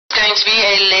going to be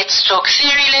a Let's Talk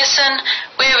Theory lesson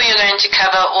where we are going to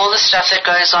cover all the stuff that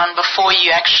goes on before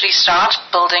you actually start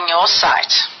building your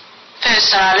site.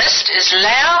 First on our list is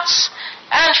layouts,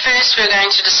 and first we're going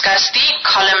to discuss the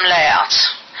column layout.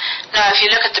 Now if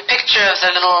you look at the picture of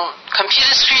the little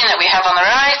computer screen that we have on the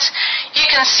right, you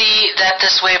can see that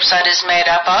this website is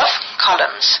made up of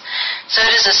columns. So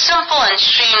it is a simple and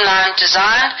streamlined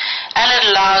design, and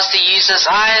it allows the user's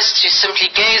eyes to simply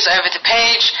gaze over the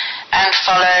page and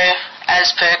follow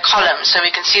as per column. So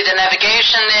we can see the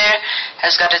navigation there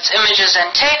has got its images and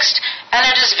text, and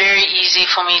it is very easy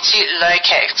for me to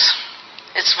locate.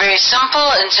 It's very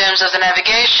simple in terms of the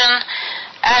navigation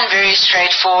and very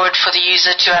straightforward for the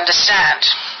user to understand.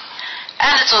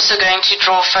 And it's also going to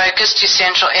draw focus to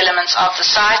central elements of the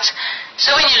site.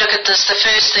 So when you look at this, the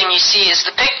first thing you see is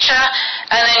the picture,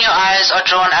 and then your eyes are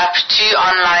drawn up to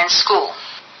online school.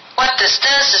 What this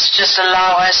does is just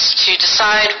allow us to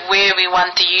decide where we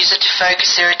want the user to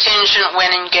focus their attention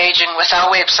when engaging with our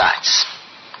websites.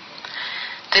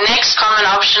 The next common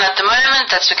option at the moment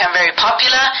that's become very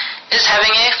popular is having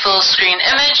a full screen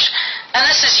image, and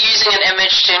this is using an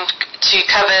image to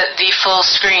cover the full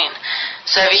screen.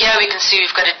 So over here we can see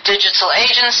we've got a digital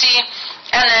agency,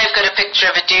 and they've got a picture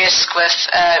of a desk with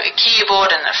a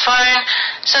keyboard and a phone.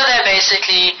 So they're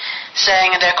basically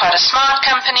saying they're quite a smart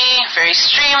company, very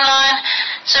streamlined.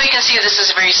 So we can see this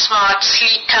is a very smart,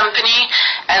 sleek company,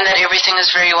 and that everything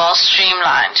is very well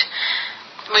streamlined.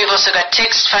 We've also got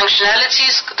text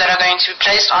functionalities that are going to be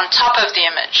placed on top of the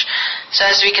image. So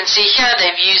as we can see here,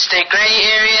 they've used their gray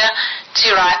area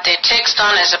to write their text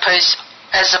on as opposed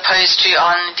to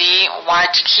on the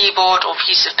white keyboard or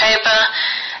piece of paper.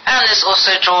 And this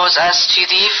also draws us to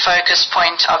the focus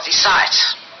point of the site.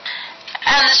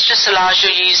 And this just allows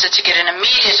your user to get an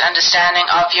immediate understanding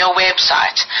of your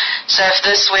website. So if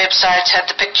this website had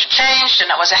the picture changed and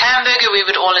it was a hamburger, we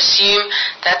would all assume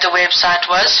that the website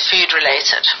was food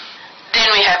related. Then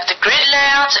we have the grid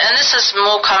layout, and this is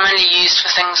more commonly used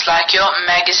for things like your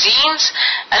magazines,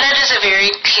 and it is a very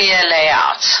clear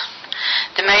layout.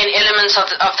 The main elements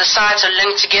of the site are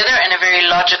linked together in a very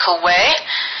logical way.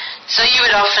 So you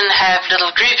would often have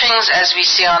little groupings as we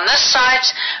see on this site.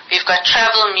 We've got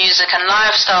travel, music and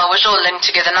lifestyle, which all link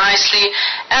together nicely,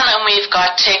 and then we've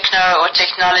got techno or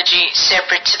technology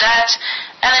separate to that,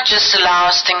 and it just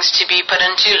allows things to be put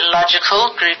into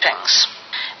logical groupings.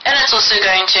 And it's also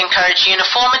going to encourage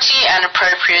uniformity and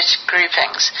appropriate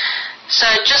groupings. So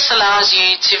it just allows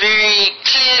you to very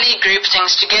clearly group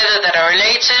things together that are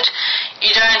related.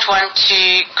 You don't want to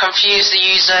confuse the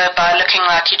user by looking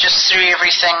like you just threw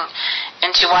everything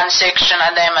into one section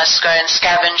and they must go and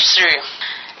scavenge through.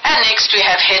 And next we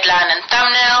have headline and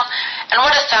thumbnail. And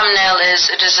what a thumbnail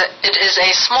is, it is a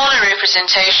smaller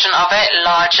representation of a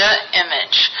larger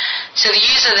image. So the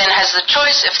user then has the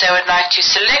choice if they would like to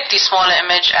select the smaller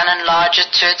image and enlarge it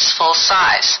to its full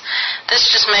size. This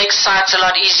just makes sites a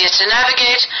lot easier to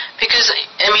navigate because,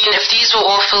 if these were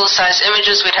all full-size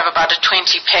images, we'd have about a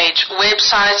 20-page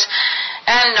website,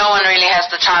 and no one really has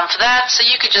the time for that, so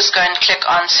you could just go and click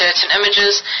on certain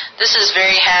images. This is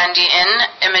very handy in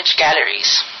image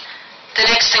galleries. The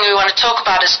next thing we want to talk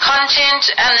about is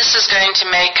content, and this is going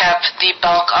to make up the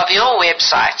bulk of your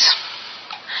website.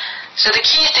 So the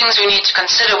key things we need to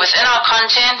consider within our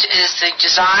content is the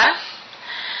design,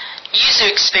 user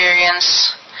experience,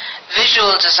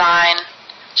 visual design,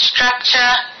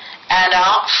 structure, and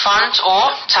our font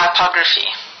or typography.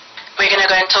 We're going to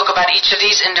go and talk about each of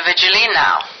these individually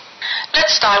now.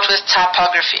 Let's start with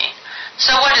typography.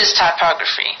 So what is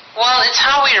typography? Well, it's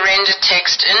how we render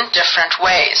text in different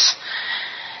ways.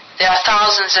 There are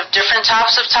thousands of different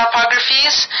types of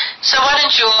typographies, so why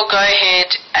don't you all go ahead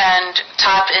and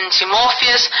type into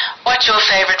Morpheus what your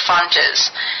favorite font is.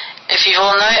 If you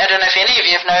all know, I don't know if any of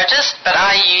you have noticed, but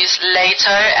I use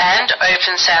Lato and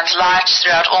Open Sans Light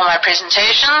throughout all my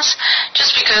presentations,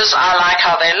 just because I like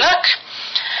how they look.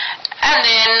 And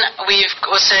then we're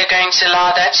also going to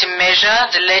allow that to measure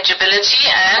the legibility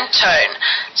and tone.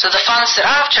 So the fonts that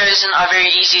I've chosen are very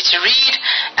easy to read,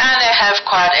 and they have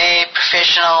quite a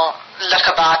professional look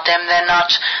about them. They're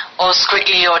not all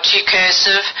squiggly or too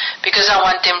cursive, because I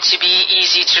want them to be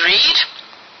easy to read.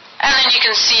 And then you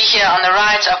can see here on the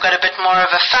right, I've got a bit more of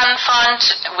a fun font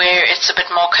where it's a bit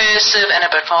more cursive and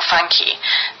a bit more funky.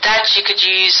 That you could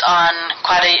use on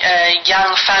quite a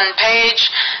young, fun page,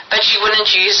 but you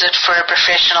wouldn't use it for a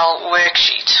professional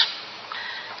worksheet.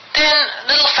 Then,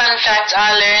 little fun fact I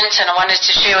learned and I wanted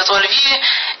to share with all of you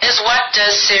is what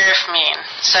does serif mean?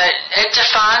 So it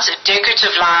defines a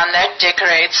decorative line that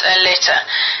decorates a letter.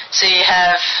 So you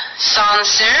have sans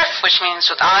serif, which means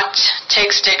without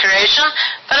text decoration,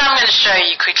 but I'm going to show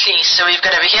you quickly. So we've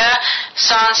got over here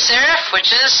sans serif,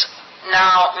 which is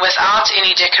now without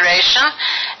any decoration.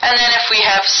 And then if we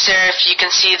have serif, you can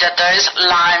see that those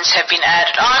lines have been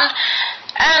added on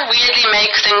and weirdly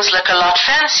make things look a lot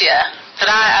fancier. But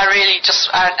I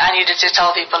needed to tell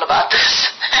people about this.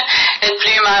 It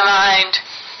blew my mind.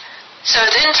 So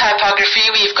within typography,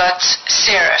 we've got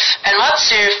serif. And what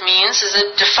serif means is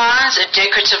it defines a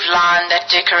decorative line that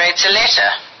decorates a letter.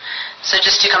 So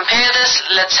just to compare this,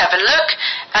 let's have a look.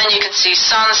 And you can see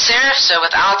sans serif, so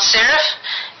without serif,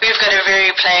 we've got a very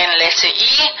plain letter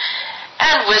E.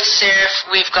 And with serif,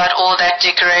 we've got all that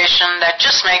decoration that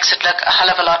just makes it look a hell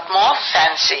of a lot more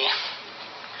fancy.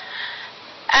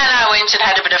 And I went and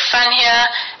had a bit of fun here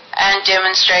and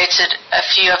demonstrated a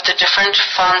few of the different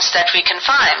fonts that we can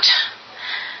find.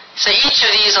 So each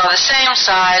of these are the same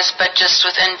size, but just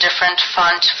within different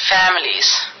font families.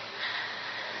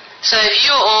 So if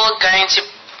you're all going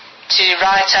to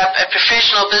write up a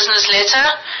professional business letter,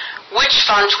 which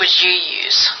font would you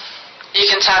use?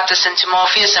 You can type this into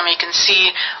Morpheus and we can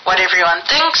see what everyone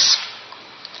thinks.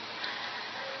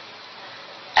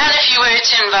 And if you were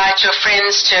to invite your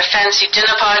friends to a fancy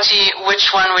dinner party, which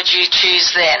one would you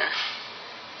choose then?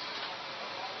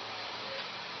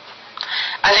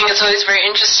 I think it's always very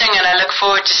interesting and I look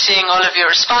forward to seeing all of your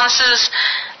responses.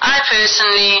 I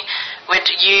personally would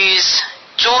use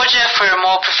Georgia for a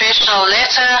more professional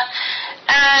letter,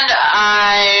 and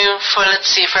for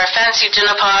a fancy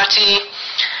dinner party,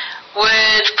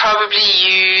 would probably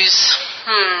use,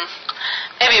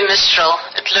 maybe Mistral.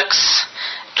 It looks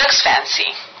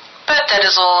fancy. But that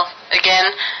is all, again,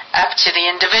 up to the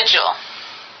individual.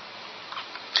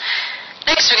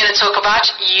 Next, we're going to talk about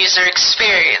user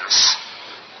experience.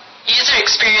 User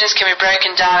experience can be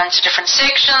broken down into different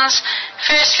sections.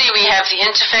 Firstly, we have the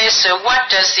interface, so what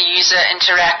does the user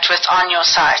interact with on your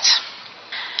site?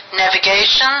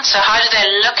 Navigation, so how do they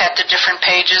look at the different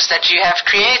pages that you have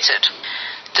created?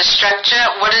 The structure,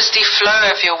 what is the flow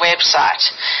of your website?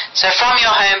 So from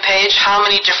your home page, how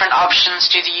many different options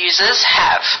do the users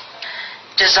have?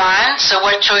 Design, so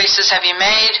what choices have you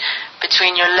made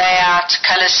between your layout,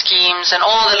 color schemes, and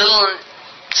all the little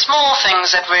small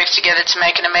things that work together to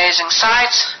make an amazing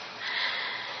site?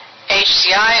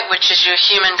 HCI, which is your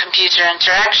human-computer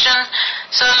interaction.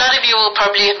 So a lot of you will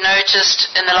probably have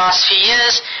noticed in the last few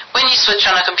years, when you switch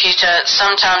on a computer,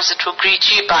 sometimes it will greet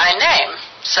you by name.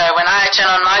 So when I turn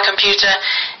on my computer,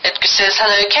 it says,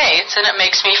 "Hello, Kate," and it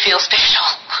makes me feel special.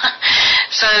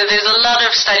 So there's a lot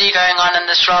of study going on in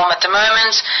this realm at the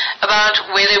moment about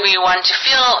whether we want to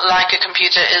feel like a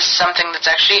computer is something that's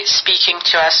actually speaking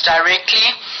to us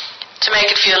directly to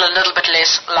make it feel a little bit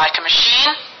less like a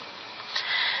machine.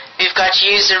 We've got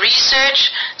user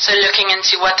research, so looking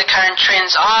into what the current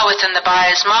trends are within the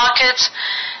buyer's market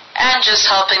and just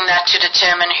helping that to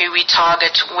determine who we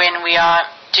target when we are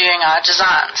doing our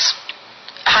designs.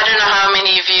 I don't know how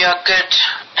many of you are good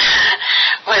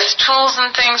with tools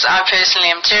and things. I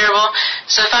personally am terrible.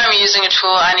 So if I'm using a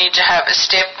tool, I need to have a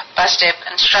step-by-step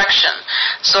instruction.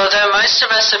 So although most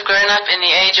of us have grown up in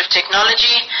the age of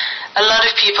technology, a lot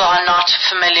of people are not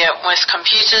familiar with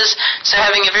computers. So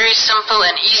having a very simple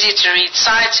and easy to read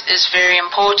site is very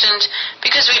important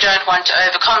because we don't want to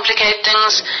overcomplicate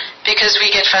things, because we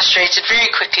get frustrated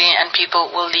very quickly and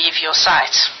people will leave your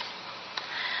site.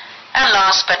 And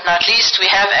last but not least, we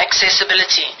have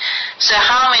accessibility. So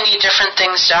how many different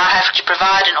things do I have to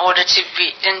provide in order to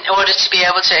be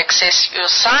able to access your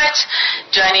site?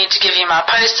 Do I need to give you my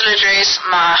postal address,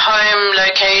 my home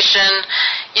location?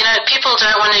 You know, people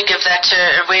don't want to give that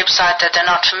to a website that they're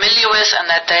not familiar with and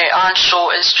that they aren't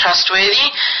sure is trustworthy.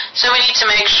 So we need to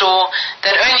make sure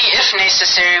that only if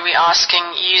necessary we're asking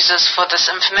users for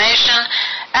this information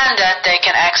and that they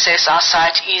can access our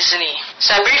site easily.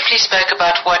 So I briefly spoke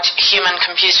about what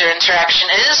human-computer interaction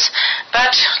is,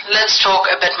 but let's talk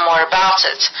a bit more about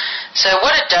it. So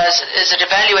what it does is it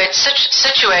evaluates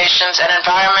situations and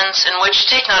environments in which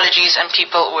technologies and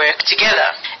people work together.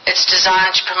 It's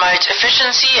designed to promote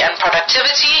efficiency and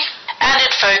productivity, and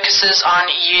it focuses on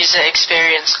user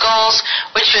experience goals,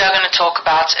 which we are going to talk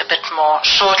about a bit more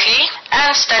shortly.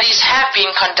 And studies have been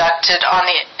conducted on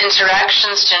the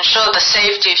interactions to ensure the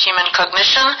safety of human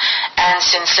cognition and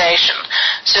sensation.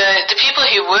 So the people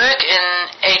who work in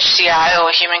HCI,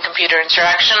 or human-computer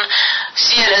interaction,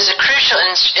 see it as a crucial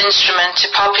instrument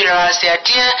to popularize the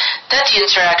idea that the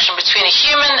interaction between a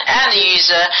human and the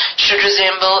user should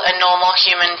resemble a normal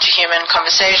human-to-human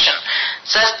conversation.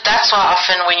 So that's why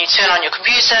often when you turn on your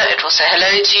computer, it will say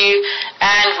hello to you,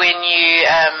 and when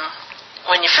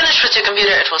you finish with your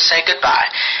computer, it will say goodbye.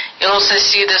 You'll also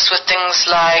see this with things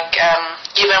like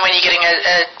even when you're getting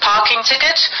a parking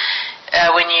ticket,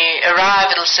 when you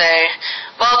arrive, it'll say,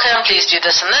 welcome, please do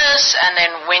this and this, and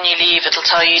then when you leave, it'll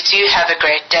tell you to have a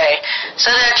great day.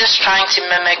 So they're just trying to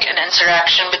mimic an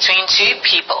interaction between two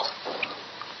people.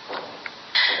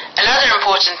 Another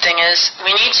important thing is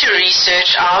we need to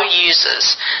research our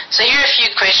users. So here are a few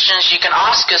questions you can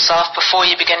ask yourself before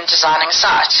you begin designing a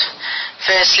site.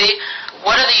 Firstly,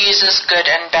 what are the users good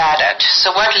and bad at?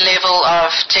 So what level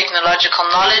of technological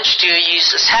knowledge do your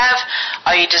users have?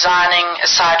 Are you designing a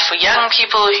site for young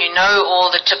people who know all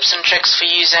the tips and tricks for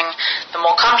using the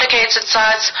more complicated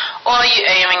sites? Or are you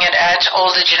aiming it at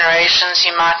older generations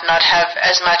who might not have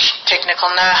as much technical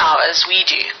know-how as we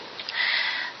do?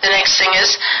 The next thing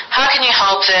is, how can you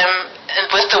help them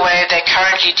with the way they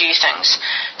currently do things?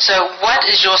 So what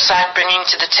is your site bringing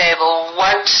to the table?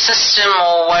 What system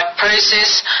or what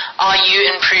process are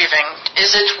you improving?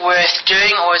 Is it worth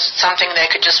doing, or is it something they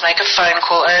could just make a phone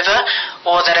call over,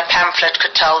 or that a pamphlet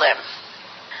could tell them?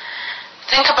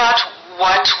 Think about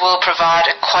what will provide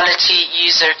a quality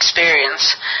user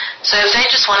experience. So if they're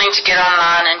just wanting to get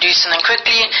online and do something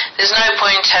quickly, there's no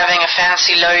point having a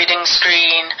fancy loading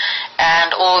screen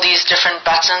and all these different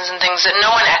buttons and things that no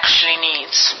one actually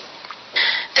needs.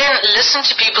 Then listen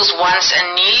to people's wants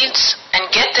and needs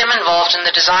and get them involved in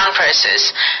the design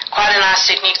process. Quite a nice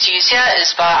technique to use here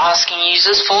is by asking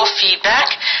users for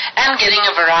feedback and getting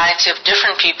a variety of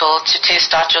different people to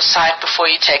test out your site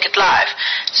before you take it live.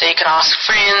 So you can ask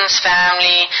friends,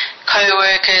 family,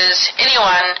 co-workers,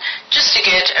 anyone, just to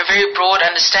get a very broad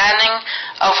understanding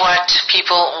of what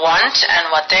people want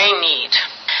and what they need.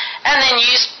 And then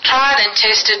use tried and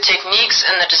tested techniques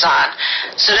in the design.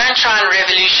 So don't try and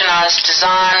revolutionize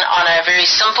design on a very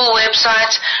simple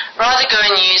website. Rather go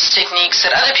and use techniques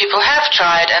that other people have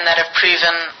tried and that have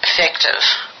proven effective.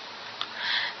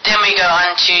 Then we go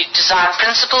on to design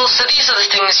principles. So these are the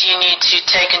things you need to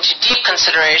take into deep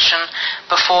consideration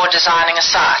before designing a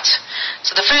site.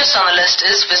 So the first on the list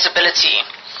is visibility.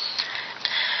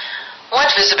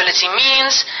 What visibility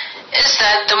means is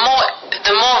that the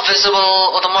more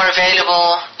visible or the more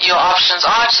available your options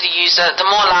are to the user, the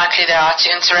more likely they are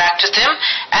to interact with them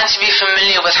and to be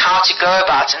familiar with how to go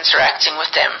about interacting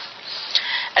with them.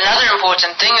 Another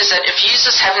important thing is that if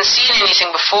users haven't seen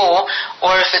anything before,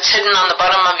 or if it's hidden on the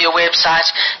bottom of your website,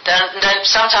 then they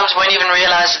sometimes won't even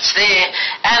realize it's there,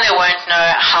 and they won't know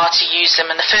how to use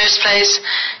them in the first place.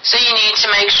 So you need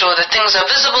to make sure that things are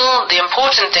visible, the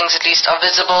important things at least are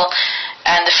visible,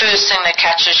 and the first thing that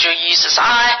catches your user's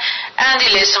eye, and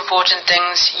the less important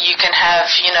things you can have,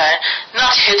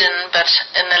 not hidden, but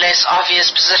in the less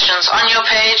obvious positions on your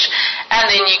page,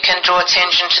 and then you can draw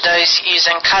attention to those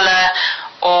using color,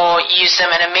 or use them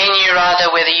in a menu rather,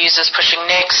 where the user's pushing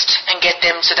next, and get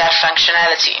them to that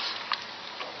functionality.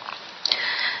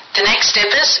 The next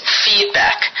step is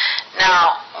feedback.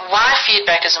 Now, why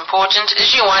feedback is important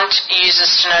is you want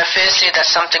users to know firstly that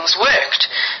something's worked.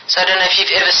 So I don't know if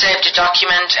you've ever saved a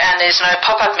document and there's no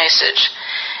pop-up message,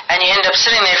 and you end up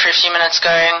sitting there for a few minutes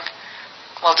going,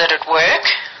 well, did it work?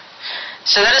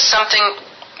 So that is something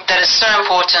that is so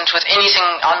important with anything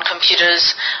on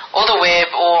computers or the web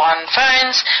or on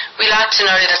phones. We like to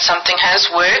know that something has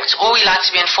worked, or we like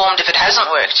to be informed if it hasn't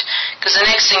worked. Because the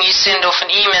next thing you send off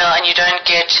an email and you don't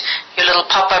get your little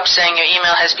pop-up saying your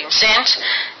email has been sent,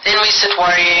 then we sit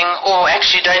worrying, or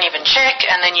actually don't even check,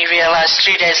 and then you realize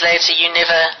 3 days later you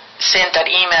never sent that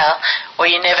email, or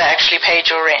you never actually paid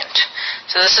your rent.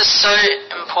 So this is so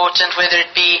important, whether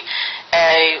it be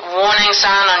a warning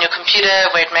sign on your computer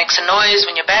where it makes a noise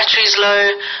when your battery is low,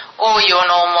 or your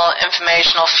normal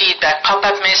informational feedback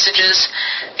pop-up messages.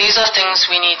 These are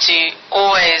things we need to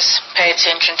always pay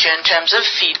attention to in terms of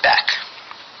feedback.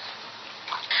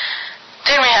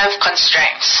 Then we have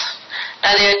constraints.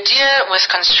 Now the idea with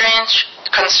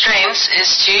constraints is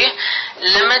to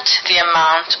limit the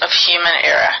amount of human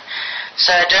error.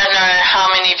 So I don't know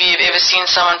how many of you have ever seen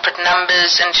someone put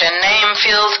numbers into a name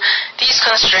field. These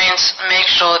constraints make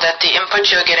sure that the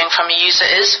input you're getting from a user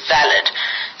is valid.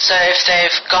 So if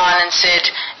they've gone and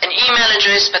said an email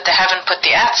address but they haven't put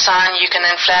the @ sign, you can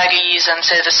then flag a user and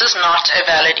say this is not a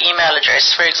valid email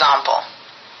address, for example.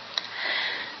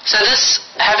 So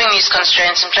having these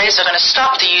constraints in place are going to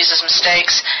stop the user's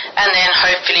mistakes and then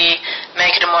hopefully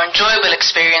make it a more enjoyable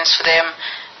experience for them,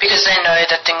 because they know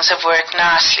that things have worked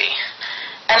nicely.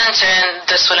 And in turn,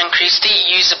 this will increase the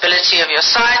usability of your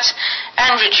site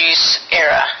and reduce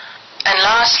error. And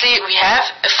lastly, we have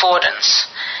affordance.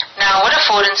 Now, what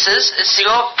affordances is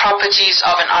your properties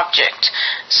of an object.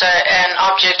 So an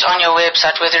object on your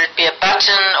website, whether it be a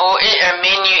button or a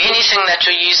menu, anything that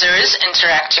your user is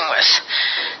interacting with.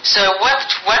 So what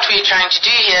we're trying to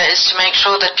do here is to make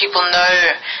sure that people know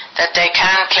that they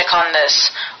can click on this,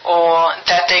 or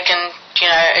that they can,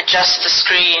 adjust the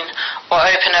screen or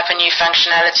open up a new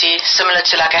functionality similar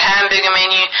to like a hamburger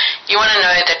menu. You want to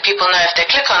know that people know if they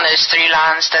click on those 3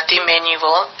 lines that the menu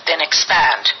will then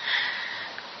expand.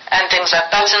 And things like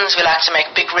buttons, we like to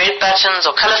make big red buttons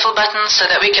or colorful buttons so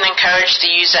that we can encourage the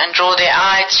user and draw their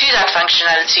eye to that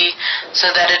functionality so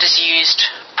that it is used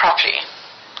properly.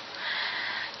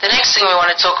 The next thing we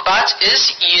want to talk about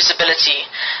is usability.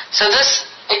 So this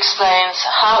explains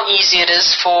how easy it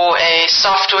is for a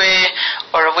software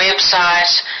or a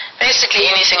website, basically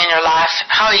anything in your life,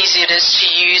 how easy it is to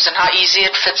use and how easy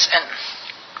it fits in.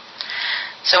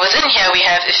 So within here we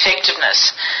have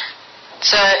effectiveness.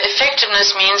 So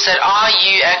effectiveness means that are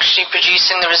you actually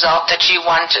producing the result that you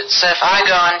wanted? So if I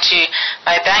go onto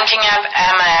my banking app,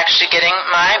 am I actually getting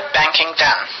my banking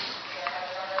done?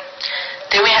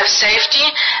 Then we have safety,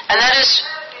 and that is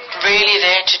really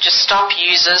there to just stop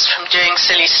users from doing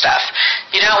silly stuff.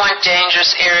 You don't want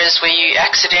dangerous errors where you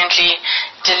accidentally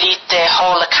delete their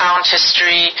whole account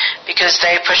history because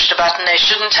they pushed a button they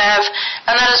shouldn't have,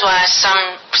 and that is why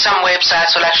some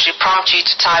websites will actually prompt you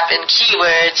to type in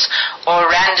keywords or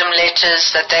random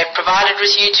letters that they've provided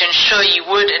with you to ensure you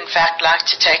would in fact like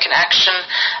to take an action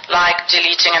like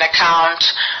deleting an account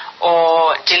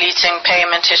or deleting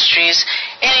payment histories,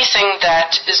 anything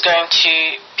that is going to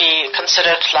be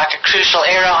considered like a crucial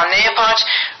error on their part.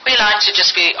 We like to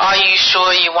just be, are you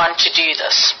sure you want to do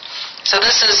this? So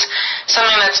this is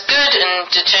something that's good in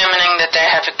determining that they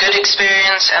have a good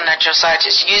experience and that your site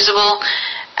is usable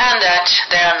and that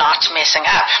they are not messing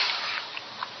up.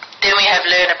 Then we have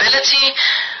learnability,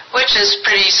 which is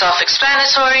pretty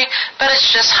self-explanatory, but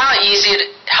it's just how easy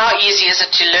is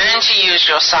it to learn to use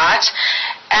your site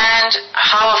and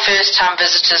how a first-time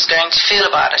visitor is going to feel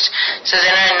about it. So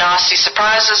there are no nasty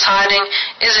surprises hiding.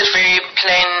 Is it very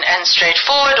plain and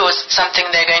straightforward, or is it something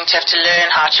they're going to have to learn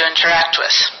how to interact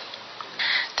with?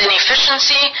 Then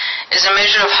efficiency is a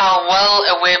measure of how well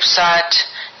a website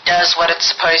does what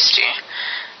it's supposed to.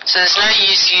 So there's no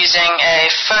use using a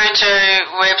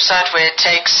photo website where it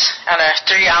takes,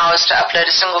 3 hours to upload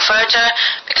a single photo,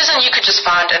 because then you could just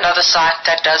find another site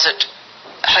that does it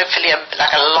hopefully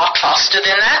like a lot faster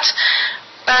than that.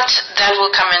 But that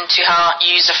will come into how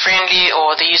user-friendly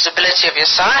or the usability of your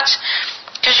site,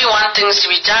 because you want things to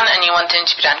be done and you want them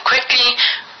to be done quickly.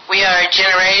 We are a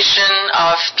generation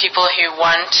of people who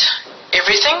want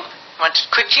everything, want it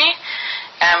quickly,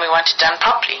 and we want it done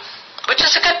properly, which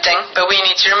is a good thing, but we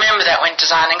need to remember that when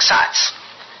designing sites.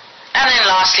 And then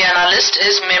lastly on our list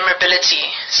is memorability.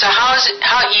 So how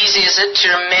easy is it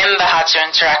to remember how to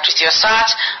interact with your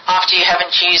site after you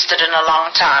haven't used it in a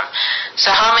long time?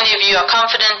 So how many of you are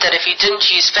confident that if you didn't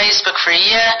use Facebook for a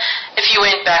year, if you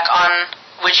went back on,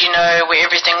 would you know where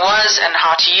everything was and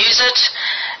how to use it?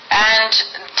 And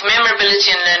memorability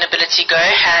and learnability go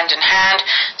hand in hand.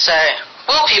 So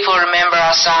will people remember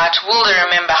our site? Will they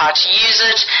remember how to use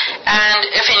it? And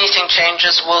if anything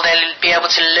changes, will they be able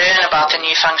to learn about the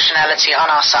new functionality on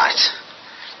our site?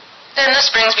 Then this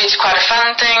brings me to quite a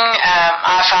fun thing.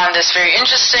 I found this very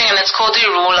interesting, and it's called the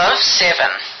Rule of 7.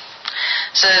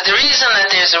 So the reason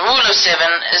that there's a Rule of 7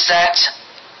 is that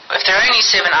if there are only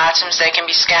 7 items, they can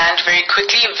be scanned very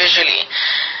quickly visually.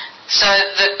 So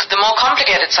the more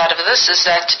complicated side of this is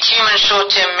that human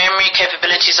short-term memory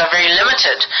capabilities are very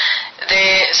limited.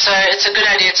 So it's a good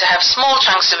idea to have small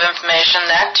chunks of information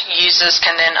that users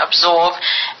can then absorb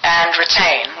and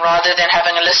retain, rather than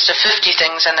having a list of 50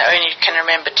 things and they only can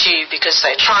remember 2 because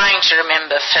they're trying to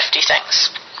remember 50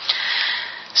 things.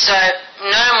 So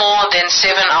no more than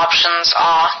 7 options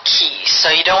are key. So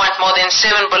you don't want more than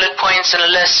 7 bullet points in a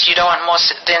list. You don't want more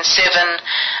than 7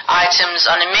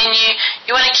 items on a menu.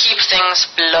 You want to keep things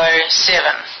below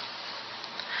 7.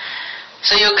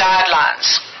 So your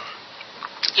guidelines.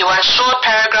 You want short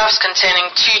paragraphs containing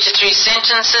 2 to 3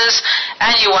 sentences,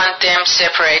 and you want them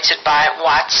separated by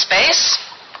white space.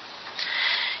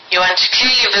 You want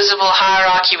clearly visible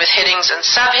hierarchy with headings and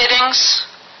subheadings.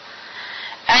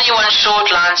 And you want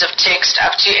short lines of text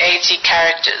up to 80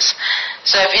 characters.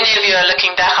 So if any of you are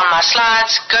looking back on my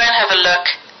slides, go and have a look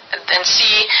and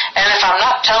see, and if I'm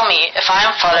not, tell me if I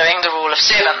am following the Rule of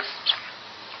 7.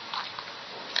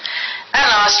 And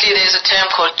lastly, there's a term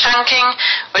called chunking,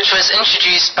 which was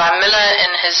introduced by Miller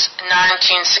in his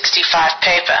 1965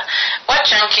 paper. What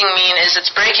chunking means is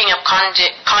it's breaking up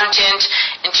content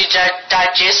into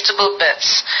digestible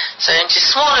bits, so into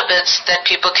smaller bits that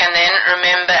people can then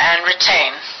remember and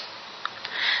retain.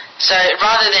 So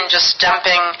rather than just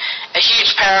dumping a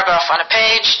huge paragraph on a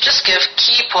page, just give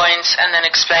key points and then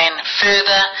explain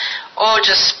further, or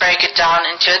just break it down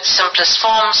into its simplest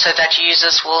form so that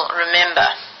users will remember.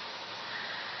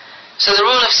 So the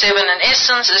rule of 7 in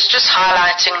essence is just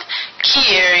highlighting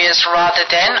key areas rather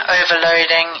than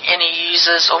overloading any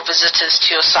users or visitors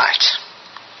to your site.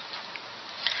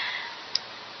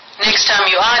 Next time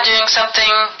you are doing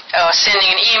something, or sending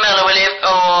an email or whatever,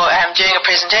 or doing a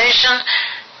presentation,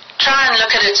 try and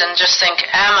look at it and just think,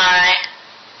 am I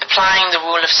applying the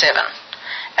rule of 7?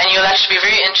 And you'll actually be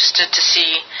very interested to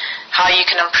see how you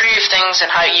can improve things and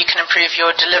how you can improve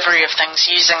your delivery of things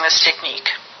using this technique.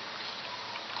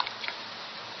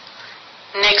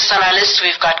 Next on our list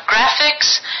we've got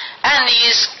graphics, and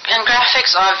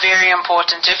graphics are very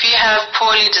important. If you have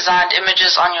poorly designed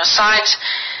images on your site,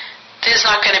 there's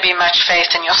not going to be much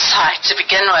faith in your site to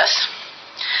begin with.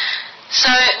 So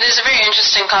there's a very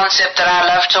interesting concept that I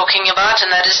love talking about,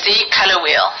 and that is the color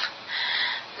wheel.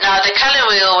 Now the color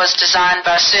wheel was designed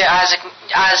by Sir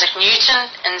Isaac Newton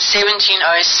in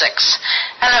 1706,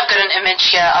 and I've got an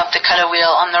image here of the color wheel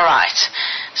on the right.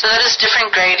 So that is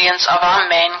different gradients of our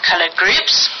main color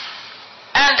groups,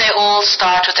 and they all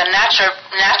start with a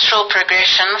natural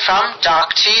progression from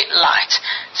dark to light.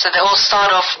 So they all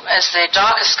start off as their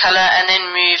darkest color and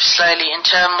then move slowly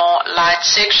into a more light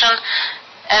section,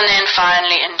 and then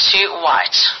finally into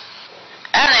white.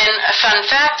 And then a fun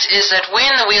fact is that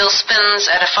when the wheel spins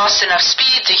at a fast enough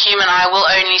speed, the human eye will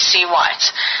only see white.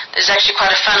 There's actually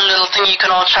quite a fun little thing you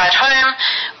can all try at home.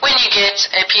 When you get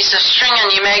a piece of string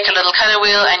and you make a little color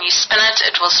wheel and you spin it,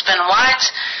 it will spin white.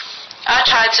 I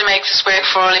tried to make this work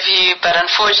for all of you, but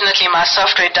unfortunately my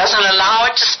software doesn't allow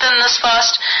it to spin this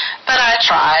fast, but I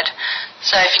tried.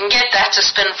 So if you can get that to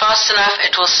spin fast enough,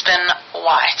 it will spin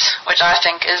white, which I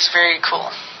think is very cool.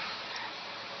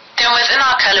 Then within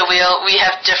our color wheel, we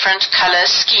have different color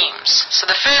schemes. So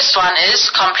the first one is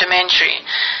complementary.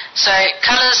 So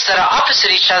colors that are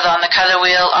opposite each other on the color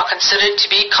wheel are considered to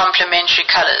be complementary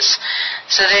colors.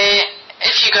 So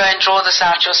if you go and draw this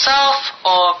out yourself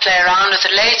or play around with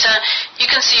it later, you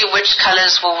can see which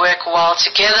colors will work well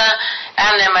together,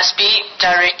 and they must be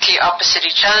directly opposite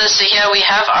each other. So here we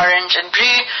have orange and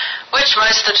blue, which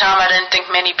most of the time I don't think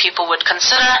many people would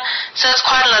consider. So it's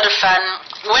quite a lot of fun.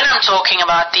 When I'm talking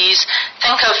about these,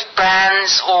 think of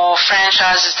brands or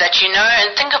franchises that you know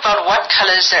and think about what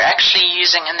colors they're actually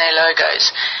using in their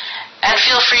logos. And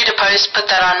feel free to put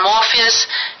that on Morpheus,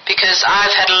 because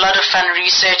I've had a lot of fun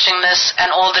researching this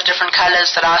and all the different colors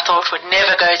that I thought would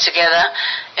never go together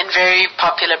in very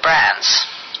popular brands.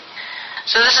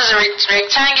 So this is a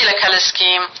rectangular color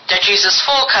scheme that uses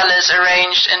 4 colors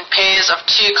arranged in pairs of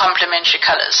 2 complementary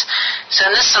colors. So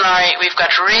in this scenario, we've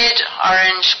got red,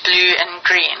 orange, blue, and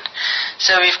green.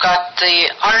 So we've got the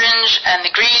orange and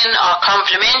the green are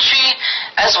complementary,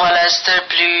 as well as the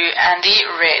blue and the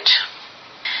red.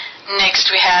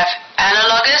 Next we have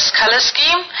analogous color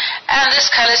scheme, and this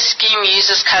color scheme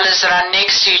uses colors that are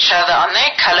next to each other on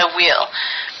their color wheel.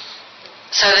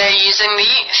 So they're using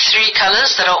the 3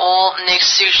 colors that are all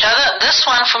next to each other. This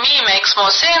one for me makes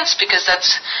more sense because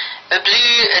that's a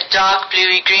blue, a dark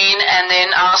bluey green, and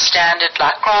then our standard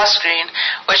like grass green,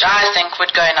 which I think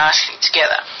would go nicely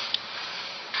together.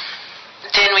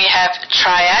 Then we have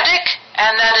triadic,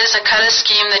 and that is a color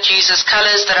scheme that uses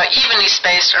colors that are evenly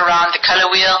spaced around the color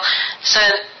wheel. So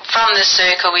from this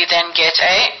circle we then get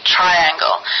a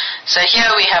triangle. So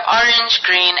here we have orange,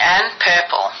 green, and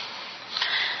purple.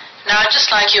 Now I'd just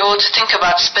like you all to think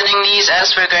about spinning these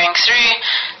as we're going through.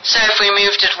 So if we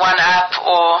moved it one up,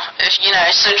 or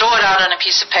so draw it out on a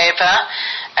piece of paper,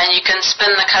 and you can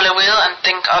spin the color wheel and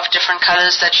think of different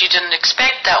colors that you didn't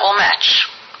expect that will match.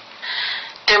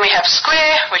 Then we have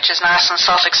square, which is nice and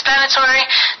self-explanatory.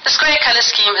 The square color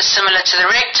scheme is similar to the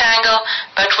rectangle,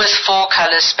 but with 4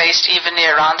 colors spaced evenly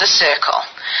around the circle.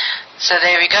 So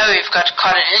there we go, we've got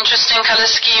quite an interesting color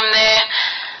scheme there.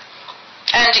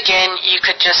 And again, you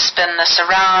could just spin this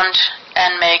around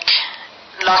and make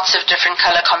lots of different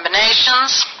color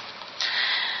combinations.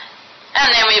 And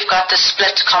then we've got the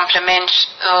split complement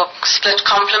or split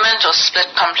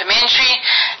complementary.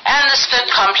 And the split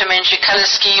complementary color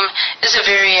scheme is a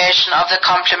variation of the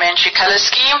complementary color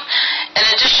scheme. In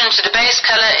addition to the base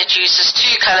color, it uses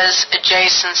 2 colors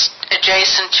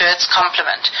adjacent to its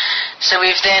complement. So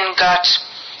we've then got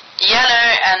yellow,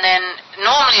 and then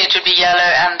normally it would be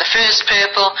yellow and the first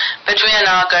purple, but we are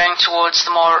now going towards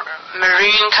the more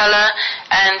maroon color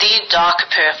and the darker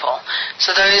purple.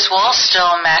 So those will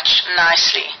still match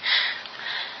nicely.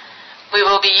 We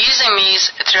will be using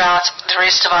these throughout the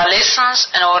rest of our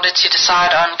lessons in order to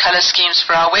decide on color schemes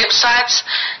for our websites,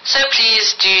 so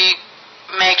please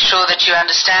do make sure that you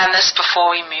understand this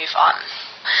before we move on.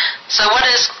 So what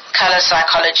is color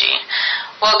psychology?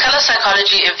 Well, color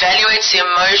psychology evaluates the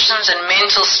emotions and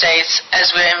mental states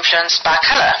as we're influenced by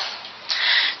color.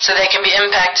 So they can be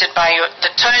impacted by the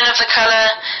tone of the color,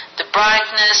 the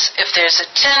brightness, if there's a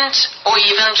tint, or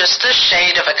even just the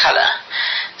shade of a color.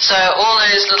 So all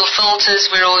those little filters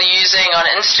we're all using on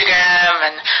Instagram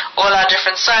and all our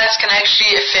different sites can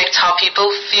actually affect how people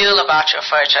feel about your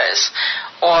photos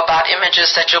or about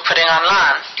images that you're putting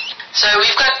online. So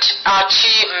we've got our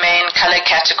two main color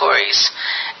categories,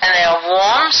 and they are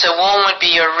warm. So warm would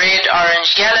be your red,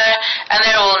 orange, yellow, and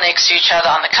they're all next to each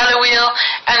other on the color wheel,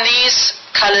 and these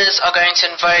colors are going to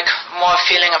invoke more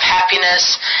feeling of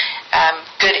happiness,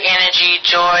 good energy,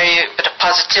 joy, a bit of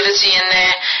positivity in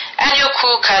there. And your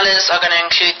cool colors are going to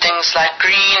include things like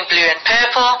green, blue, and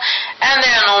purple, and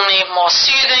they are normally more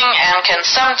soothing and can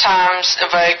sometimes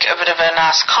evoke a bit of a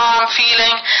nice calm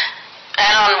feeling.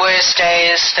 And on worse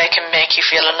days, they can make you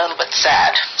feel a little bit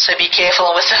sad. So be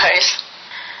careful with those.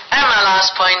 And my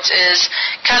last point is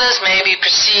colors may be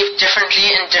perceived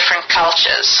differently in different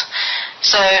cultures.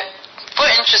 So for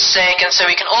interest's sake, and so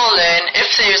we can all learn,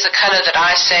 if there's a color that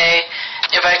I say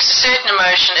evokes a certain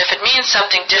emotion, if it means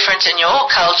something different in your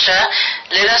culture,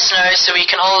 let us know so we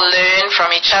can all learn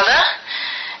from each other.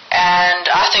 And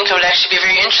I think it would actually be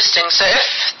very interesting. So if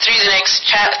through the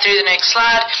next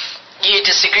slide, you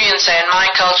disagree and say, in my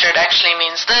culture it actually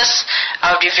means this, I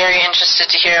would be very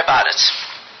interested to hear about it.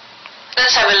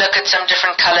 Let's have a look at some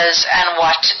different colors and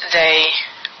what they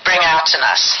bring out in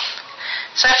us.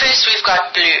 So first we've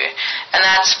got blue, and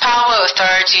that's power,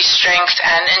 authority, strength,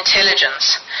 and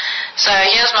intelligence. So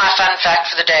here's my fun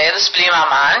fact for the day. This blew my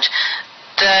mind.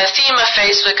 The theme of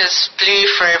Facebook is blue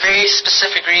for a very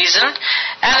specific reason,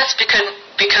 and it's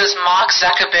because Mark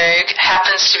Zuckerberg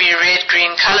happens to be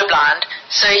red-green colorblind.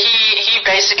 So he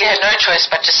basically had no choice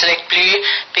but to select blue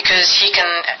because he can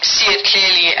see it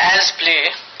clearly as blue.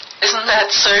 Isn't that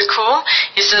so cool?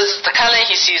 He says the color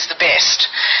he sees the best.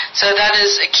 So that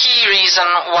is a key reason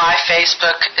why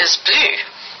Facebook is blue.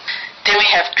 Then we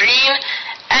have green,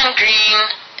 and green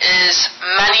is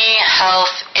money,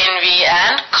 health, envy,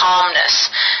 and calmness.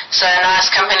 So a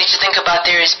nice company to think about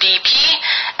there is BP,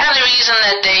 and the reason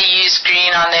that they use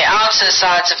green on the outer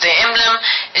sides of their emblem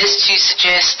is to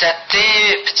suggest that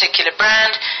their particular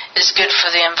brand is good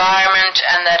for the environment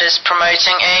and that is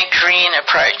promoting a green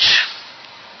approach.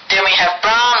 Then we have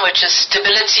brown, which is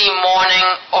stability, mourning,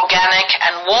 organic,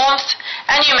 and warmth.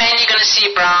 And you're mainly going to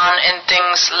see brown in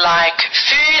things like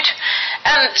food.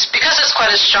 And because it's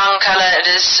quite a strong color,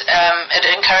 it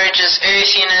encourages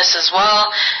earthiness as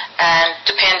well and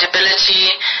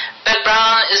dependability. But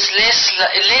brown is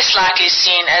less likely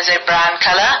seen as a brand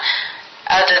color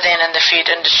other than in the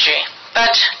food industry.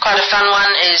 But quite a fun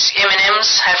one is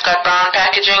M&M's have got brown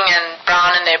packaging and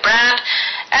brown in their brand.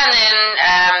 And then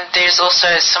there's also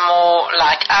some more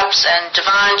like Ups and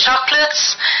Divine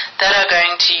chocolates that are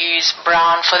going to use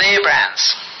brown for their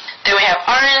brands. Then we have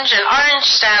orange, and orange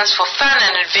stands for fun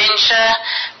and adventure,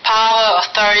 power,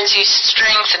 authority,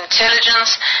 strength,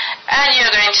 intelligence, and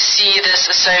you're going to see this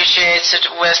associated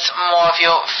with more of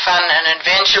your fun and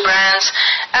adventure brands,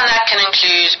 and that can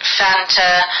include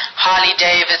Fanta, Harley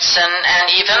Davidson, and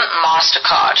even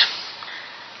MasterCard.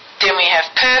 Then we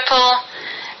have purple,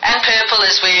 and purple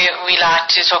is where we like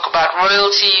to talk about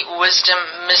royalty,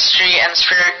 wisdom, mystery, and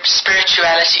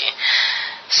spirituality.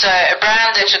 So a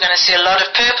brand that you're going to see a lot of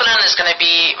purple in is going to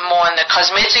be more in the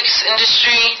cosmetics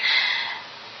industry,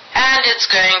 and it's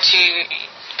going to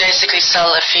basically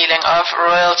sell a feeling of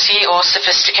royalty or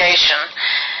sophistication.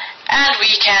 And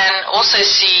we can also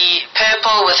see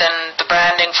purple within the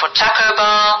branding for Taco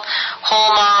Bell,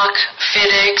 Hallmark,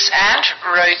 FedEx, and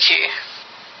Roku.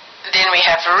 Then we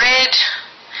have red,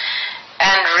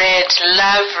 and red,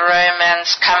 love,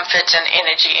 romance, comfort, and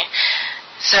energy.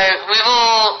 So we've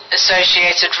all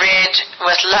associated red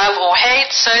with love or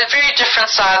hate, so very different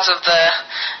sides of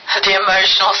the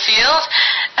emotional field,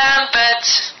 but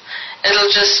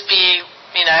it'll just be,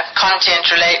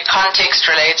 context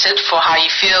related for how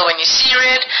you feel when you see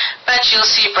red, but you'll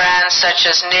see brands such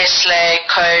as Nestle,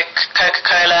 Coke,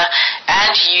 Coca-Cola,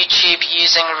 and YouTube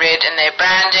using red in their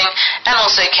branding, and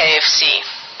also KFC.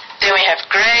 Then we have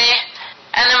grey,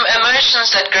 and the emotions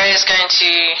that grey is going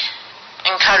to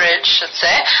encourage, let's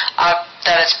say, are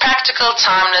that it's practical,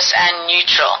 timeless, and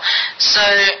neutral. So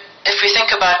if we think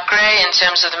about grey in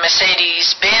terms of the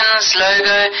Mercedes-Benz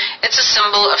logo, it's a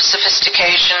symbol of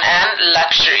sophistication and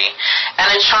luxury,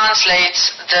 and it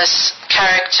translates this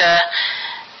character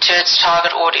to its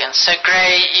target audience. So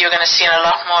grey, you're going to see in a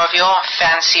lot more of your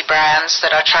fancy brands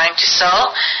that are trying to sell,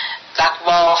 like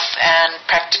wealth and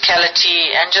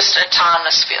practicality and just a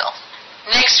timeless feel.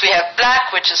 Next we have black,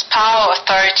 which is power,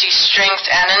 authority, strength,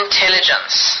 and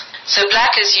intelligence. So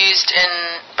black is used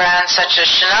in brands such as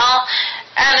Chanel,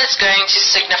 and it's going to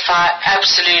signify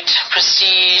absolute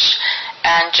prestige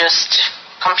and just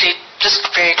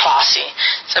very classy.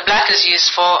 So black is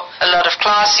used for a lot of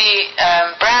classy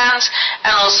brands,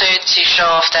 and also to show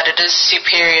off that it is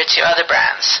superior to other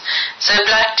brands. So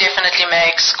black definitely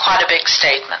makes quite a big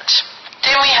statement.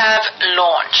 Then we have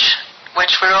launch,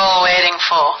 which we're all waiting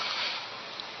for.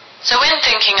 So when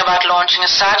thinking about launching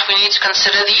a site, we need to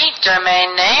consider the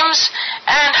domain names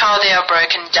and how they are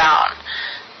broken down.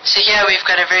 So here we've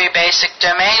got a very basic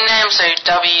domain name, so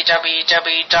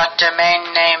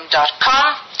www.domainname.com.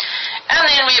 And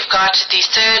then we've got the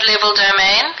third level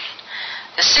domain,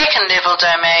 the second level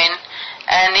domain,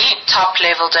 and the top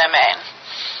level domain.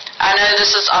 I know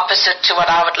this is opposite to what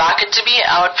I would like it to be.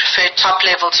 I would prefer top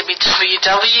level to be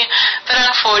www, but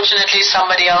unfortunately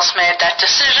somebody else made that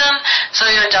decision, so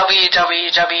your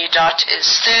www dot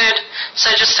is third.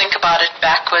 So just think about it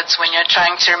backwards when you're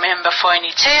trying to remember for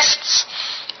any tests.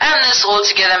 And this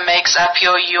altogether makes up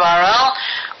your URL,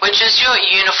 which is your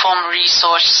uniform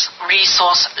resource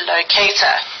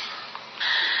locator.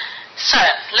 So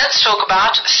let's talk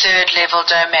about third level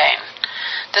domain.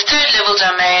 The third level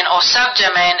domain or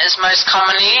subdomain is most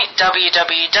commonly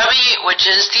www, which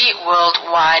is the World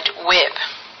Wide Web.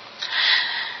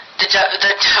 The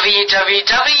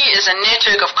www is a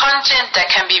network of content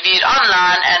that can be viewed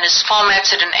online and is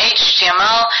formatted in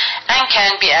HTML and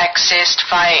can be accessed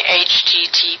via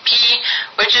HTTP,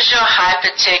 which is your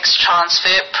hypertext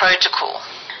transfer protocol.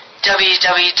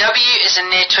 www is a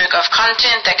network of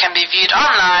content that can be viewed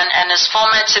online and is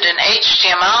formatted in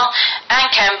HTML and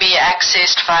can be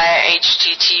accessed via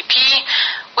HTTP,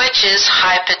 which is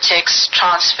hypertext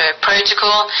transfer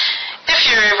protocol. If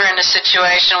you're ever in a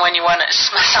situation when you want to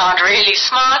sound really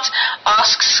smart,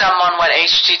 ask someone what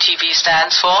HTTP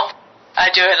stands for. I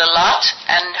do it a lot,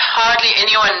 and hardly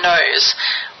anyone knows,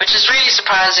 which is really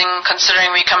surprising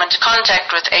considering we come into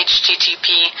contact with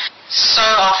HTTP so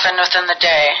often within the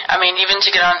day. I mean, even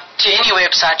to get on to any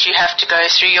website, you have to go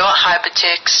through your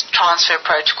hypertext transfer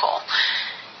protocol.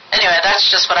 Anyway, that's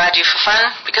just what I do for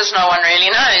fun, because no one really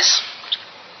knows.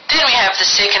 Then we have the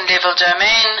second level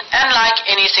domain, and like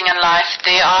anything in life,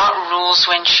 there are rules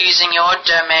when choosing your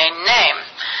domain name.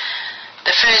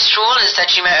 The first rule is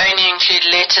that you may only include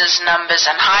letters, numbers,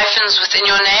 and hyphens within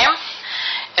your name.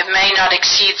 It may not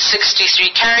exceed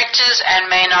 63 characters and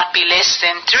may not be less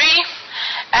than 3.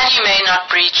 And you may not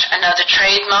breach another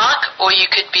trademark, or you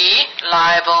could be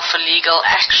liable for legal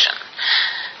action.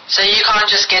 So you can't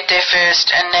just get there first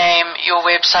and name your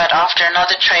website after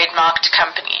another trademarked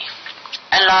company.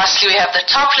 And lastly, we have the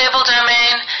top level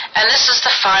domain, and this is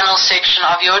the final section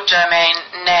of your domain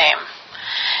name.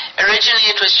 Originally,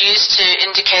 it was used to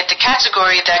indicate the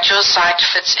category that your site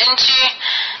fits into.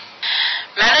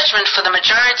 Management for the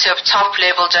majority of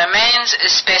top-level domains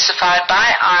is specified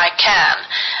by ICANN.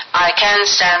 ICANN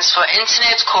stands for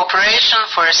Internet Corporation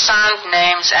for Assigned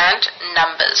Names and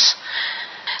Numbers.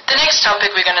 The next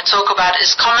topic we're going to talk about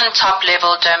is common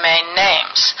top-level domain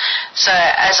names. So,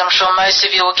 as I'm sure most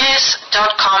of you will guess,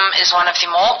 .com is one of the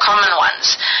more common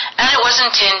ones, and it was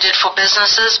intended for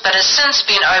businesses but has since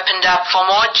been opened up for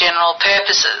more general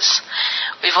purposes.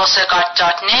 We've also got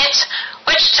 .net,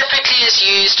 which typically is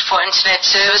used for internet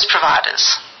service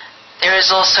providers. There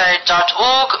is also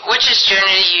 .org, which is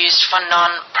generally used for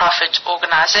non-profit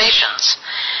organizations.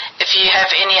 If you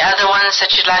have any other ones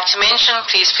that you'd like to mention,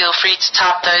 please feel free to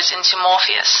type those into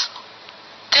Morpheus.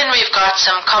 Then we've got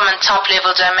some common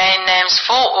top-level domain names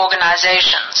for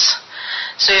organizations.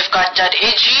 So we've got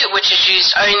 .edu, which is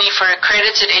used only for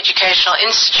accredited educational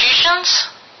institutions.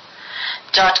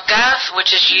 .gov,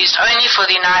 which is used only for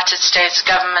the United States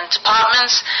government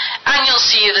departments, and you'll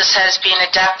see this has been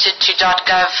adapted to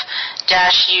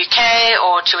 .gov-UK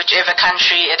or to whichever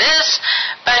country it is,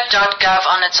 but .gov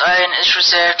on its own is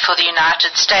reserved for the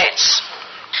United States.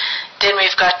 Then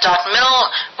we've got .mil,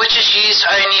 which is used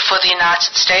only for the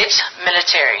United States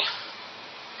military.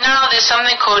 Now there's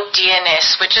something called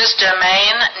DNS, which is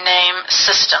Domain Name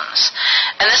Systems,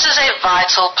 and this is a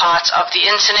vital part of the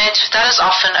internet that is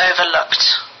often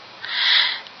overlooked.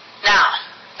 Now,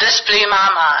 this blew my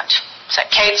mind. So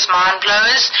Kate's mind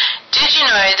blowers. Did you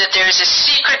know that there is a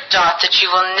secret dot that you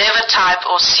will never type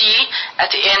or see at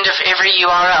the end of every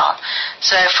URL?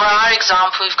 So for our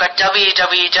example, we've got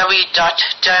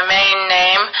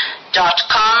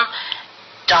www.domainname.com.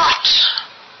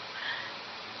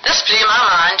 This blew my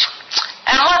mind.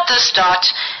 And what this dot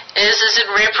is it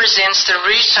represents the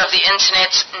root of the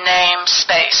internet's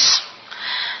namespace.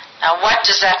 Now what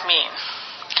does that mean?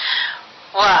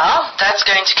 Well, that's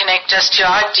going to connect us to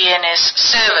our DNS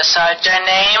server, so our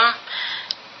domain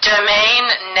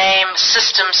name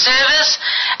system servers,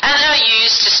 and they're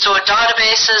used to store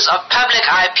databases of public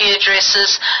IP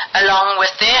addresses along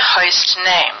with their host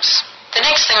names. The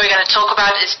next thing we're going to talk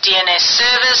about is DNS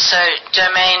servers, so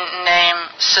domain name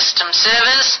system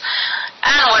servers.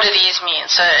 And what do these mean?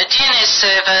 So a DNS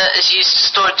server is used to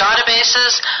store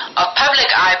databases of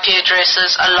public IP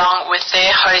addresses along with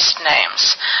their host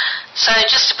names. So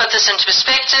just to put this into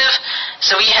perspective,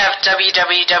 so we have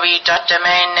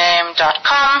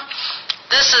www.domainname.com.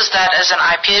 This is that as an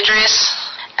IP address.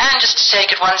 And just to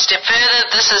take it one step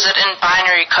further, this is it in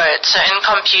binary code, so in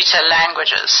computer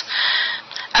languages.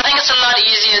 I think it's a lot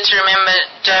easier to remember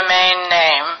domain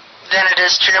name than it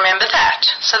is to remember that.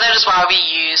 So that is why we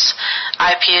use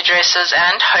IP addresses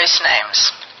and host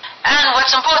names. And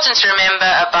what's important to remember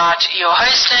about your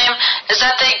host name is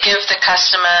that they give the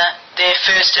customer their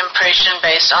first impression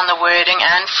based on the wording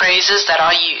and phrases that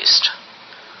are used.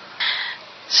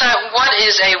 So what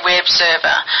is a web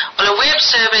server? Well, a web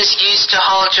server is used to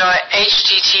hold your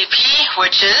HTTP,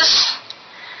 which is,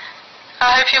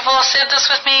 I hope you've all said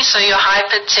this with me, so your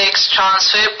hypertext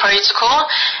transfer protocol,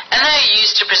 and they're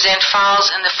used to present files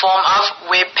in the form of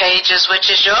web pages, which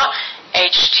is your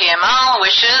HTML,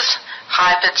 which is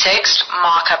hypertext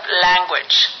markup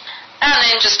language. And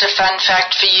then just a fun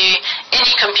fact for you,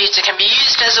 any computer can be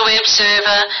used as a web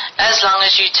server as long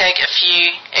as you take a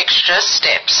few extra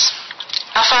steps.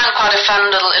 I found quite a fun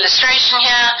little illustration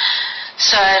here,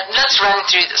 so let's run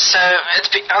through this. So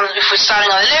if we're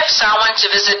starting on the left, so I want to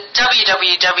visit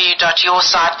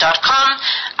www.yoursite.com.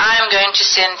 I'm going to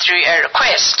send through a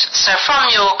request. So from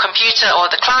your computer or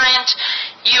the client,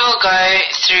 you will go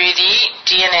through the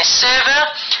DNS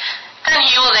server, and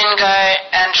you will then go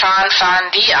and try and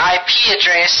find the IP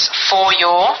address for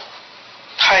your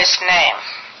host name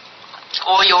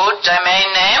or your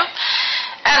domain name,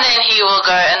 and then he will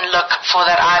go and look for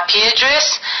that IP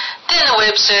address. Then the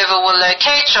web server will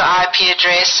locate your IP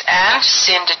address and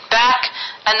send it back,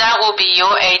 and that will be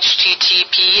your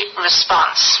HTTP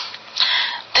response.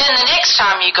 Then the next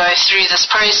time you go through this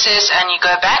process and you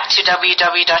go back to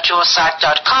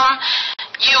www.yoursite.com,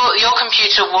 your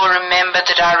computer will remember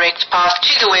the direct path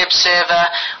to the web server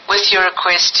with your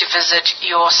request to visit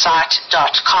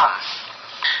yoursite.com.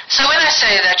 So when I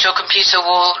say that your computer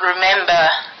will remember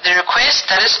the request,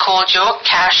 that is called your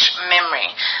cache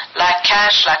memory. Like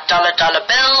cash, like dollar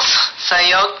bills, so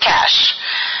your cache.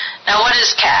 Now what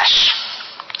is cache?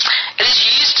 It is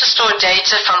used to store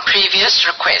data from previous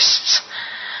requests.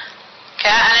 Okay,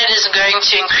 and it is going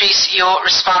to increase your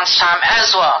response time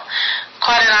as well.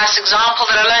 Quite a nice example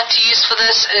that I like to use for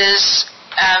this is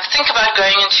think about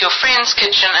going into your friend's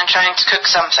kitchen and trying to cook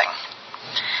something.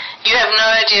 You have no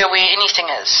idea where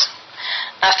anything is.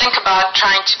 Now think about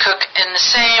trying to cook in the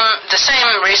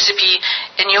same recipe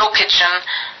in your kitchen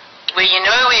where you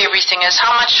know where everything is.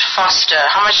 How much faster,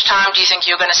 how much time do you think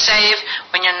you're going to save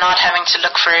when you're not having to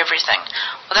look for everything?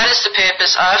 Well, that is the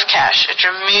purpose of cache. It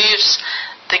removes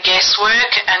the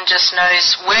guesswork and just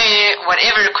knows where,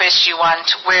 whatever request you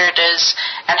want, where it is,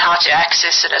 and how to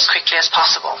access it as quickly as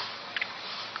possible.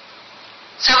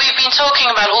 So we've been talking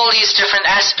about all these different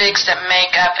aspects that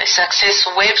make up a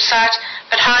successful website,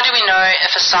 but how do we know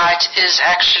if a site is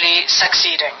actually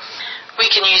succeeding? We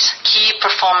can use key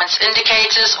performance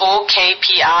indicators or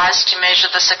KPIs to measure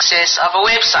the success of a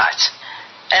website.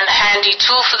 A handy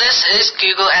tool for this is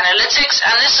Google Analytics,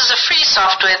 and this is a free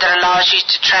software that allows you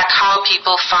to track how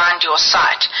people find your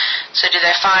site. So do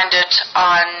they find it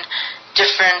on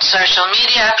different social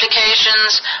media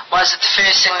applications? Was it the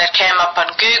first thing that came up on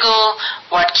Google?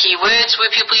 What keywords were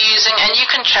people using? And you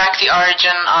can track the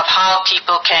origin of how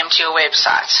people came to your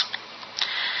website.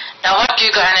 Now what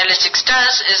Google Analytics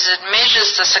does is it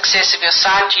measures the success of your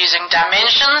site using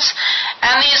dimensions,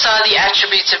 and these are the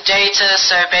attributes of data.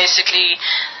 So basically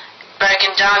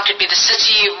broken down could be the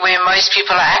city where most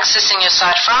people are accessing your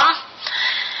site from,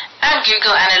 and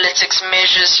Google Analytics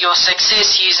measures your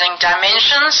success using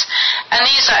dimensions, and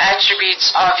these are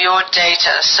attributes of your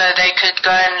data. So they could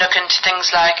go and look into things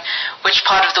like which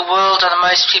part of the world are the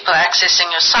most people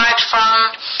accessing your site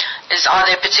from. Are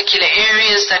there particular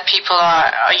areas that people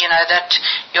are that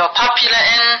you're popular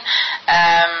in?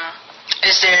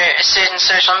 Is there a certain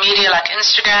social media like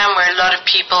Instagram where a lot of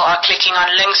people are clicking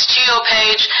on links to your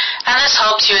page, and this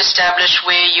helps you establish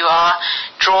where you are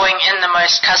drawing in the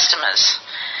most customers.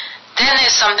 Then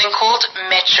there's something called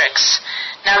metrics.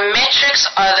 Now, metrics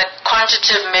are the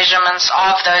quantitative measurements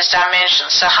of those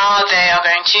dimensions, so how they are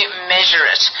going to measure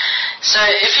it. So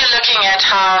if you're looking at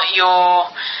how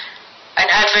an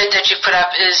advert that you put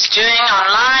up is doing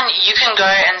online, you can go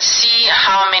and see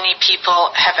how many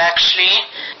people have actually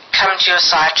come to your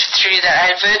site through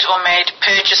that advert or made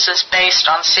purchases based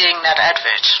on seeing that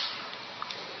advert.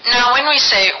 Now, when we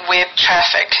say web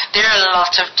traffic, there are a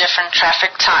lot of different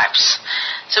traffic types.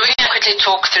 So we're going to quickly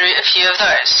talk through a few of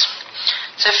those.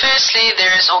 So firstly,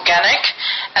 there is organic,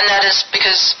 and that is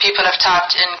because people have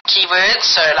typed in keywords,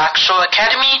 so like Shaw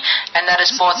Academy, and that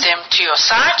has brought them to your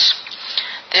site.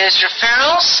 There's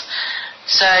referrals,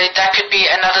 so that could be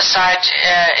another site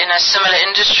in a similar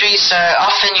industry. So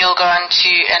often you'll go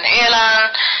onto an airline,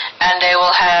 and they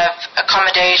will have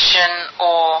accommodation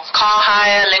or car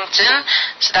hire linked in,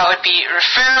 so that would be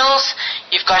referrals.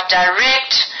 You've got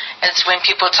direct. It's when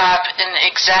people type in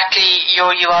exactly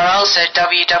your URL, so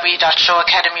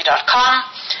www.shawacademy.com.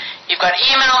 You've got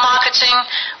email marketing,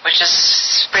 which is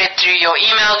spread through your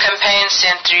email campaigns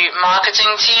sent through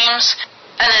marketing teams.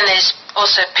 And then there's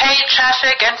also paid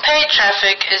traffic, and paid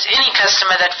traffic is any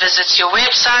customer that visits your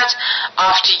website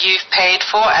after you've paid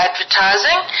for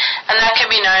advertising, and that can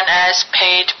be known as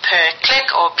paid per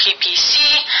click or PPC,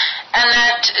 and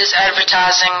that is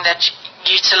advertising that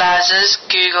utilizes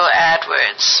Google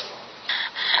AdWords.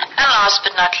 And last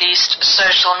but not least,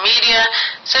 social media,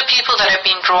 so people that have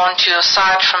been drawn to your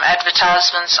site from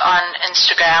advertisements on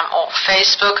Instagram or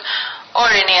Facebook or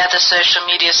any other social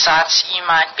media sites you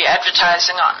might be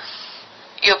advertising on.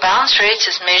 Your bounce rate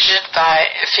is measured by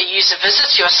if a user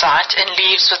visits your site and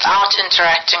leaves without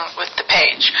interacting with the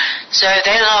page. So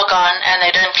they log on and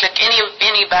they don't click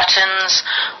any buttons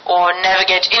or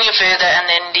navigate any further and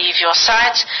then leave your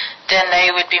site, then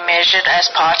they would be measured as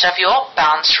part of your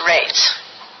bounce rate.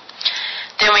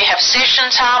 Then we have session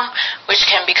time, which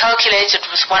can be calculated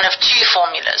with one of two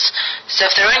formulas. So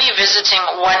if they're only visiting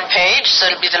one page, so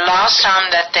it'll be the last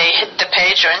time that they hit the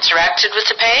page or interacted with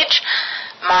the page,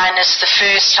 minus the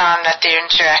first time that they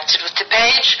interacted with the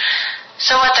page.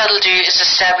 So what that'll do is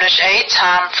establish a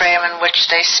time frame in which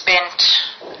they spent,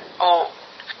 or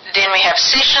then we have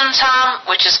session time,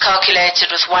 which is calculated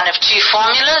with one of two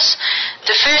formulas.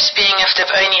 The first being if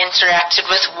they've only interacted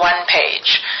with one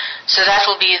page. So that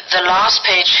will be the last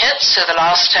page hit, so the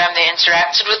last time they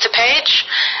interacted with the page,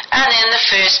 and then the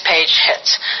first page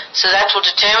hit. So that will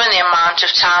determine the amount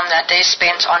of time that they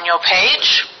spent on your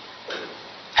page.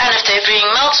 And if they're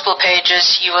viewing multiple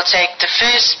pages, you will take the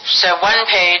first, so one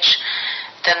page,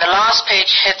 then the last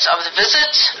page hits of the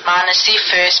visit, minus the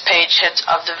first page hit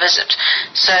of the visit.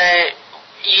 So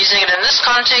using it in this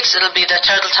context, it'll be the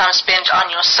total time spent on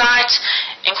your site,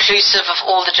 inclusive of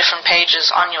all the different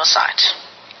pages on your site.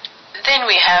 Then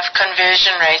we have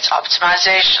conversion rate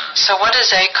optimization. So what is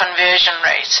a conversion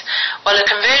rate? Well, a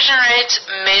conversion rate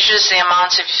measures the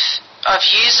amount of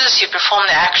users who perform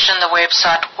the action the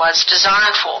website was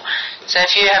designed for. So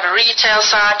if you have a retail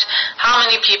site, how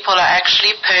many people are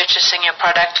actually purchasing your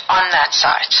product on that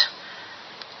site?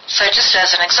 So just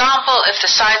as an example, if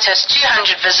the site has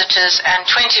 200 visitors and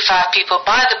 25 people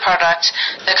buy the product,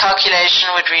 the calculation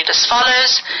would read as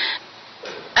follows.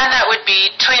 And that would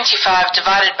be 25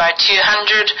 divided by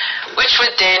 200, which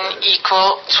would then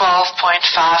equal 12.5%.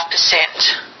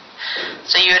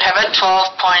 So you would have a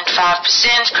 12.5%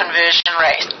 conversion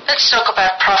rate. Let's talk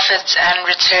about profits and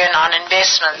return on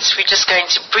investments. We're just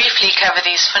going to briefly cover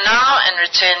these for now and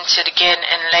return to it again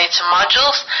in later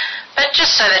modules. But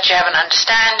just so that you have an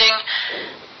understanding,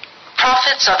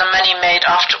 profits are the money made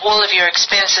after all of your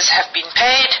expenses have been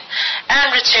paid,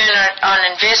 and return on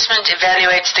investment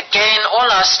evaluates the gain or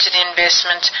loss to the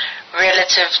investment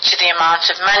relative to the amount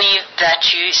of money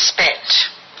that you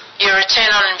spent. Your return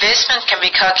on investment can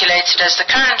be calculated as the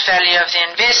current value of the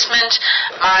investment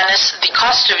minus the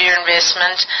cost of your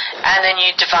investment, and then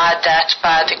you divide that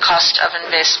by the cost of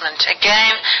investment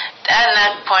again, and at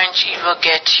that point you will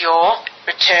get your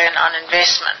return on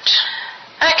investment.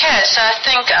 Okay, so I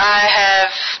think I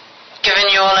have given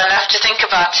you all enough to think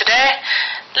about today.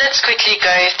 Let's quickly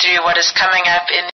go through what is coming up in